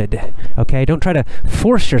should. Okay? Don't try to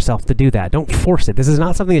force yourself to do that. Don't force it. This is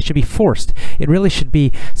not something that should be forced. It really should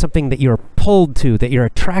be something that you're pulled to, that you're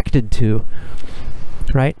attracted to.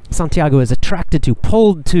 Right? Santiago is attracted to,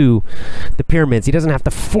 pulled to the pyramids. He doesn't have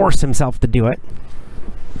to force himself to do it.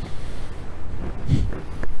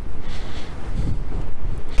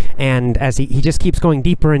 And as he just keeps going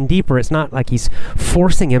deeper and deeper, it's not like he's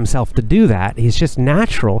forcing himself to do that. He's just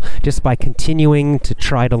natural, just by continuing to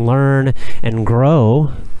try to learn and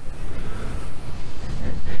grow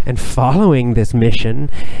and following this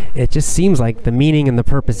mission. It just seems like the meaning and the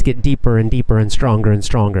purpose get deeper and deeper and stronger and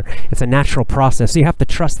stronger. It's a natural process. So you have to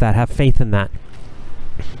trust that, have faith in that.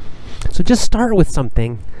 So just start with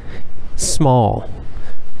something small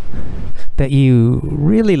that you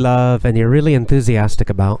really love and you're really enthusiastic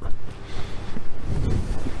about.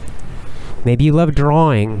 Maybe you love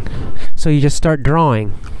drawing, so you just start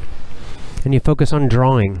drawing and you focus on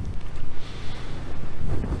drawing.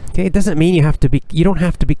 Okay, it doesn't mean you don't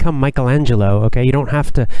have to become Michelangelo, okay? You don't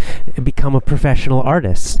have to become a professional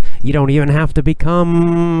artist. You don't even have to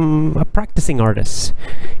become a practicing artist.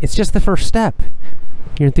 It's just the first step.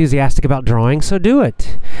 You're enthusiastic about drawing, so do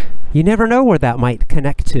it. You never know where that might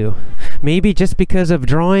connect to. Maybe just because of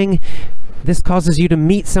drawing, this causes you to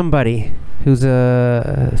meet somebody who's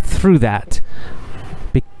through that.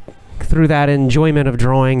 Through that enjoyment of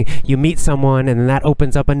drawing, you meet someone, and then that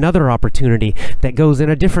opens up another opportunity that goes in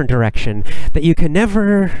a different direction that you can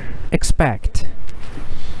never expect.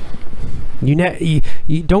 You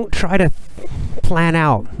don't try to plan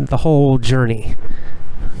out the whole journey.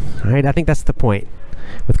 All right? I think that's the point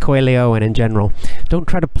with Coelho and in general. Don't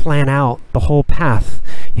try to plan out the whole path.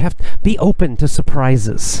 You have to be open to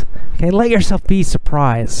surprises. Okay? Let yourself be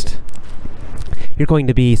surprised. You're going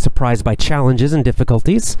to be surprised by challenges and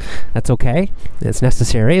difficulties. That's okay. It's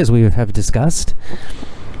necessary, as we have discussed.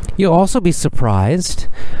 You'll also be surprised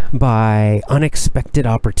by unexpected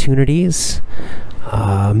opportunities,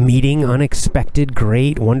 meeting unexpected,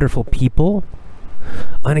 great, wonderful people,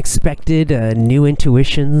 unexpected new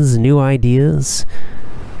intuitions, new ideas,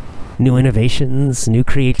 new innovations, new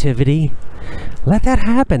creativity. Let that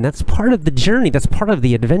happen. That's part of the journey. That's part of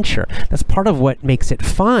the adventure. That's part of what makes it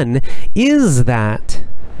fun, is that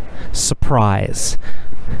surprise.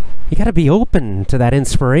 You got to be open to that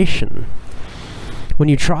inspiration. When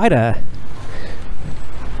you try to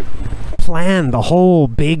plan the whole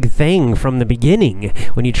big thing from the beginning,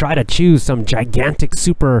 when you try to choose some gigantic,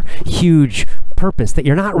 super huge purpose that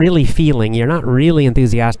you're not really feeling, you're not really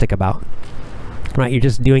enthusiastic about, right? You're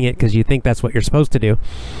just doing it because you think that's what you're supposed to do.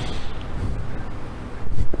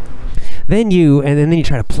 Then you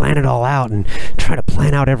try to plan it all out and try to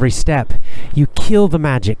plan out every step. You kill the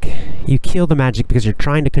magic. You kill the magic because you're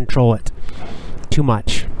trying to control it too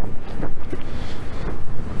much.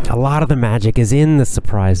 A lot of the magic is in the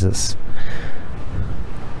surprises.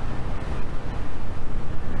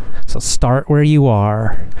 So start where you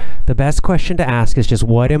are. The best question to ask is just,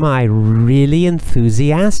 what am I really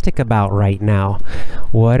enthusiastic about right now?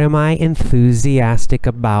 What am I enthusiastic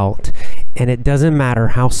about? And it doesn't matter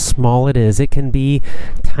how small it is. It can be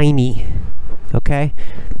tiny, okay?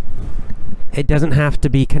 It doesn't have to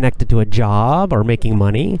be connected to a job or making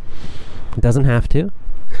money. It doesn't have to.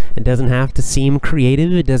 It doesn't have to seem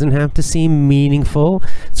creative. It doesn't have to seem meaningful.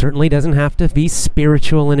 It certainly doesn't have to be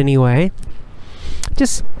spiritual in any way.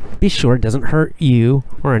 Just be sure it doesn't hurt you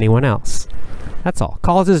or anyone else. That's all.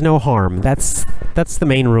 Causes no harm. That's the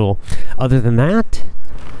main rule. Other than that,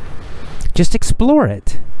 just explore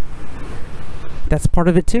it. That's part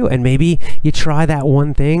of it too. And maybe you try that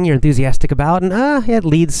one thing you're enthusiastic about, and it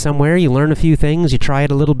leads somewhere. You learn a few things, you try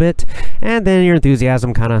it a little bit, and then your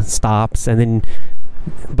enthusiasm kind of stops,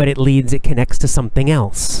 but it connects to something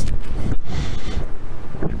else.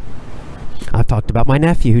 I've talked about my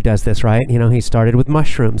nephew who does this, right? You know, he started with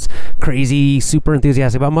mushrooms, crazy, super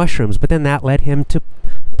enthusiastic about mushrooms, but then that led him to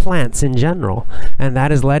plants in general, and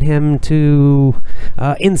that has led him to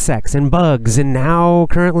insects and bugs, and now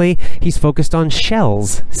currently he's focused on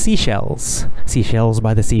seashells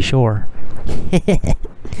by the seashore.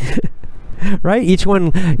 Right? Each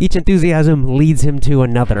enthusiasm leads him to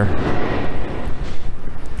another.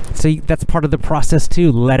 So that's part of the process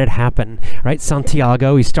too. Let it happen, right?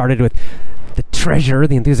 Santiago, he started with the treasure,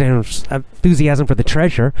 the enthusiasm for the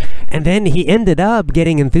treasure, and then he ended up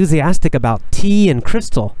getting enthusiastic about tea and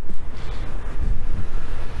crystal,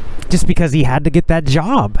 just because he had to get that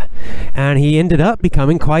job, and he ended up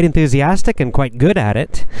becoming quite enthusiastic and quite good at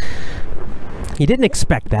it. He didn't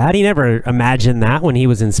expect that. He never imagined that when he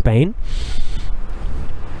was in Spain.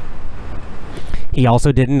 He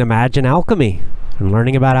also didn't imagine alchemy and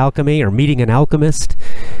learning about alchemy or meeting an alchemist.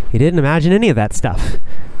 He didn't imagine any of that stuff.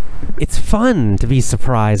 It's fun to be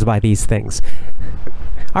surprised by these things.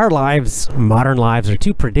 Our lives, modern lives, are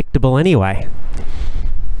too predictable anyway.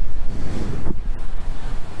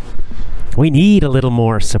 We need a little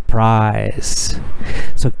more surprise.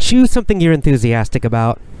 So choose something you're enthusiastic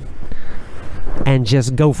about. and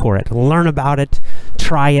just go for it. Learn about it,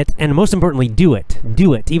 try it, and most importantly, do it.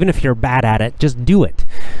 Do it. Even if you're bad at it, just do it.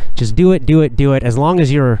 Just do it, do it, do it. As long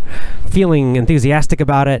as you're feeling enthusiastic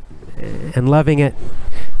about it and loving it,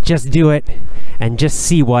 just do it and just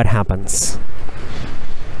see what happens.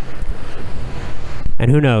 And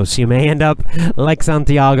who knows, you may end up like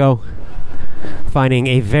Santiago, finding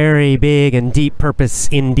a very big and deep purpose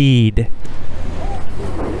indeed.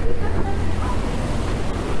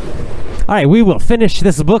 All right, we will finish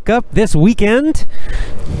this book up this weekend.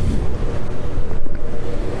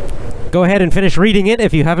 Go ahead and finish reading it.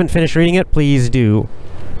 If you haven't finished reading it, please do.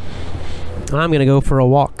 I'm going to go for a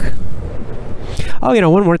walk. Oh,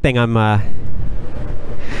 one more thing.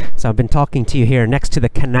 So I've been talking to you here next to the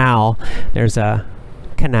canal. There's a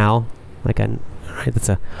canal, it's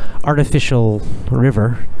a artificial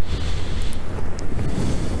river.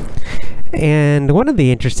 And one of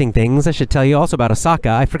the interesting things I should tell you also about Osaka,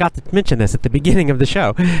 I forgot to mention this at the beginning of the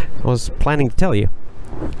show. I was planning to tell you.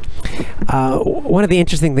 One of the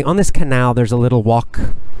interesting things, on this canal, there's a little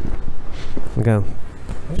walking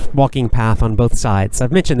path on both sides.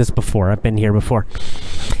 I've mentioned this before. I've been here before.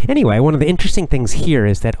 Anyway, one of the interesting things here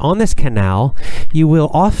is that on this canal, you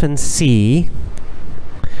will often see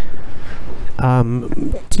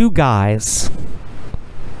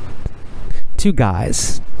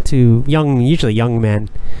two usually young men,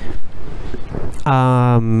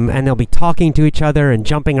 and they'll be talking to each other and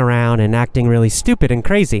jumping around and acting really stupid and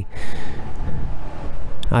crazy.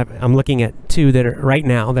 I'm looking at two that are right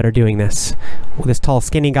now that are doing this. This tall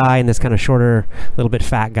skinny guy and this kind of shorter, little bit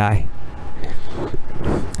fat guy.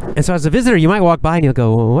 And so as a visitor, you might walk by and you'll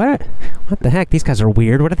go, well, what the heck? These guys are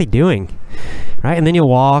weird. What are they doing? Right? And then you'll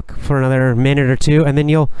walk for another minute or two, and then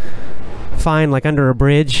you'll find, like under a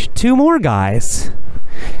bridge, two more guys.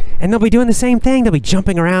 And they'll be doing the same thing. They'll be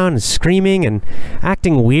jumping around and screaming and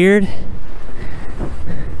acting weird.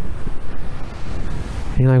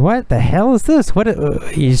 And you're like, what the hell is this?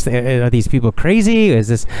 Are these people crazy? Is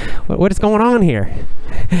this what is going on here?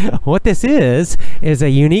 What this is a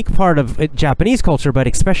unique part of Japanese culture, but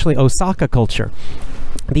especially Osaka culture.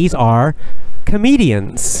 These are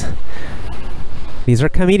comedians. These are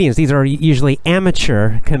comedians. These are usually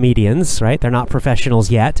amateur comedians, right? They're not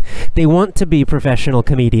professionals yet. They want to be professional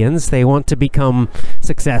comedians. They want to become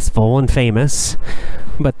successful and famous,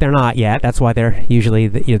 but they're not yet. That's why they're usually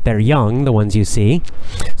they're young, the ones you see.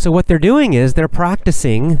 So what they're doing is they're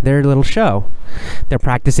practicing their little show. They're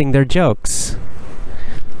practicing their jokes.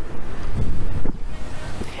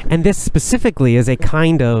 And this specifically is a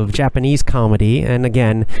kind of Japanese comedy, and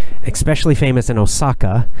again, especially famous in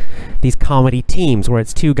Osaka, these comedy teams where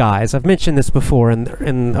it's two guys. I've mentioned this before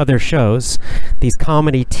in other shows, these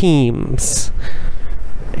comedy teams.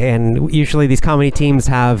 And usually these comedy teams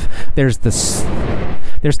there's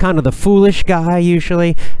kind of the foolish guy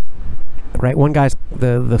usually, right? One guy's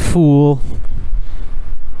the fool,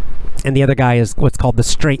 and the other guy is what's called the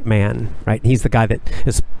straight man, right? He's the guy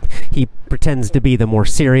he pretends to be the more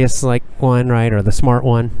serious one, right? Or the smart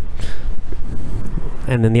one.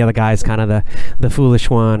 And then the other guy is kind of the foolish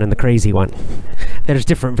one and the crazy one. There's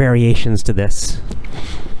different variations to this.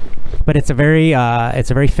 But it's a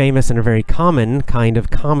very famous and a very common kind of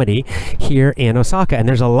comedy here in Osaka. And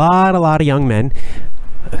there's a lot of young men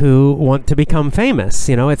who want to become famous.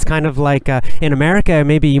 It's kind of like in America,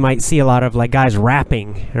 maybe you might see a lot of guys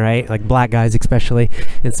rapping, right? Like black guys, especially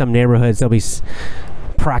in some neighborhoods, they'll be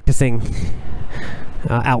practicing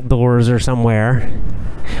outdoors or somewhere.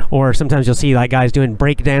 Or sometimes you'll see guys doing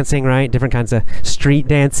break dancing, right? Different kinds of street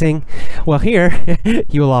dancing. Well, here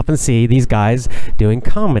you will often see these guys doing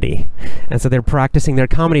comedy, and so they're practicing their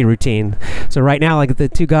comedy routine. So right now, the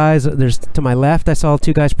two guys, there's to my left, I saw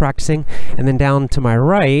two guys practicing, and then down to my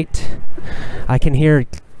right, I can hear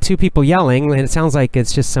two people yelling, and it sounds like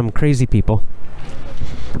it's just some crazy people.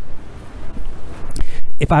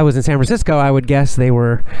 If I was in San Francisco, I would guess they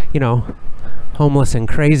were, homeless and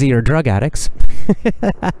crazy or drug addicts.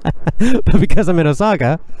 But because I'm in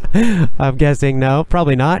Osaka, I'm guessing no,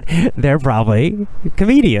 probably not. They're probably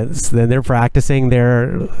comedians. Then they're practicing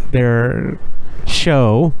their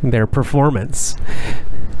show, their performance,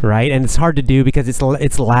 right? And it's hard to do because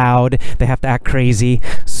it's loud. They have to act crazy,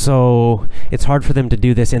 so it's hard for them to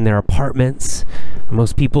do this in their apartments.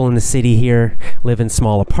 Most people in the city here live in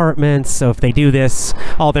small apartments, so if they do this,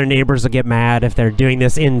 all their neighbors will get mad. If they're doing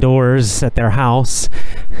this indoors at their house,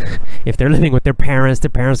 if they're living with their parents go,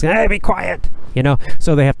 hey, be quiet,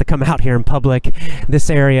 so they have to come out here in public. This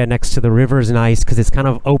area next to the river is nice because it's kind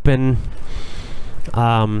of open.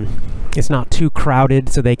 It's not too crowded,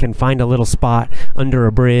 so they can find a little spot under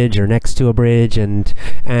a bridge or next to a bridge and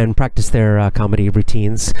practice their comedy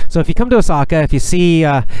routines. So if you come to Osaka, if you see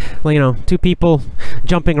two people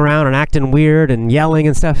jumping around and acting weird and yelling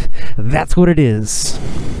and stuff, that's what it is.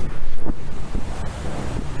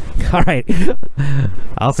 All right,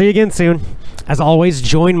 I'll see you again soon. As always,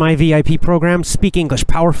 join my VIP program, Speak English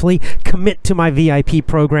Powerfully, commit to my VIP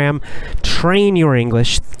program, train your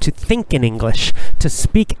English to think in English, to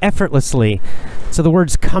speak effortlessly, so the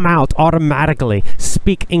words come out automatically.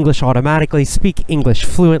 Speak English automatically, speak English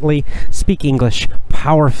fluently, speak English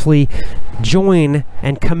powerfully. Join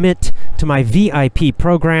and commit to my VIP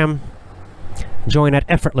program. Join at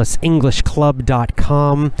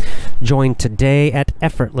effortlessenglishclub.com. Join today at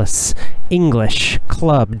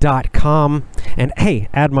effortlessenglishclub.com. And hey,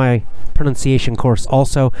 add my pronunciation course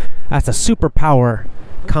also. That's a superpower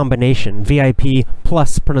combination. VIP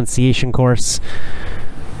plus pronunciation course.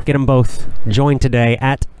 Get them both. Join today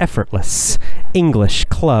at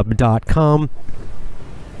effortlessenglishclub.com.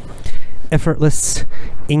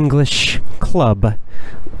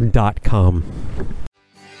 effortlessenglishclub.com.